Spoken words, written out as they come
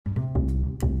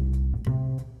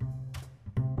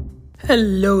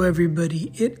Hello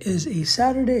everybody, it is a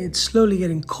Saturday, it's slowly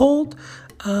getting cold.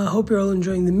 Hope you're all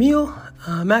enjoying the meal.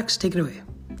 Max, take it away.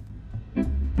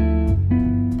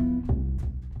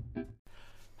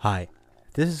 Hi,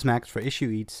 this is Max for Issue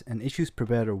Eats, and Issues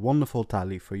prepared a wonderful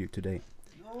thali for you today.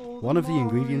 One of the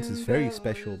ingredients is very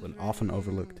special and often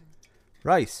overlooked.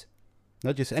 Rice.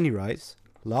 Not just any rice,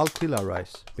 Lal Quila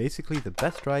rice, basically the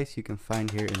best rice you can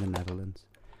find here in the Netherlands.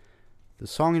 The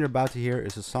song you're about to hear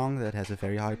is a song that has a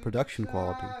very high production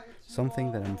quality,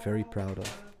 something that I'm very proud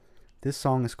of. This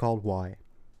song is called Why.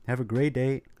 Have a great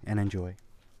day and enjoy.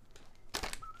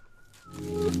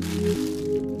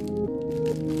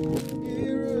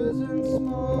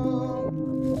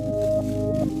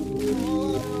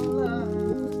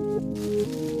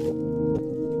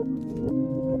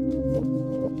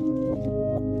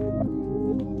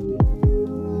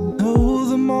 Oh,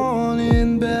 the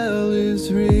morning bell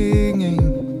is ringing.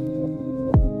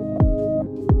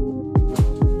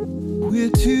 We're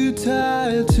too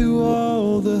tired to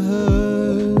all the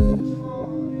hurt.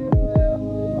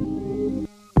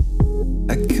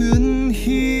 I couldn't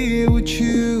hear what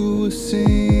you were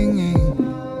singing.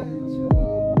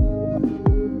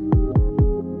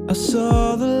 I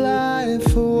saw the light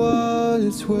for what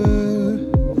it's worth.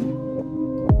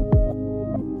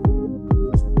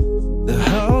 The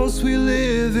house we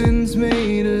live in's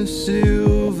made of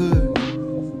silver.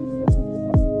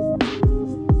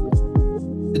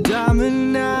 A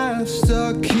diamond knife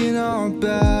stuck in our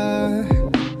back.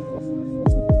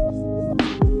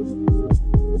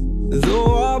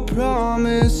 Though our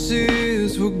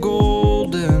promises were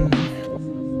golden,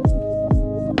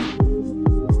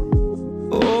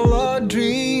 all our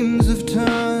dreams have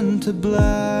turned to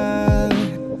black.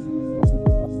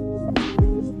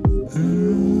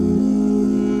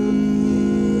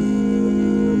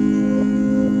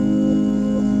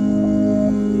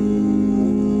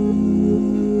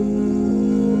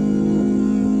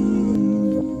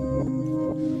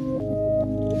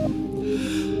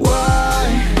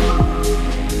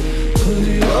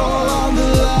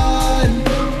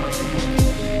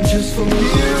 Just for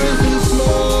mirrors and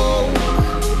smoke,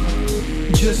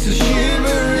 just a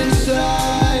shimmer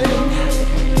inside.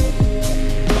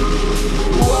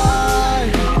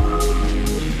 Why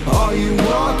are you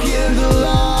walking the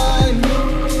line?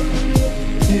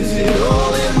 Is it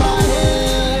all in my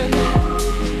head,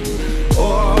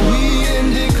 or are we in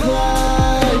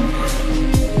decline?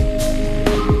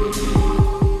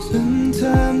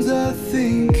 Sometimes I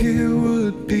think it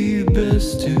would be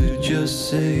best to just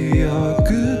say you're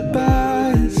good.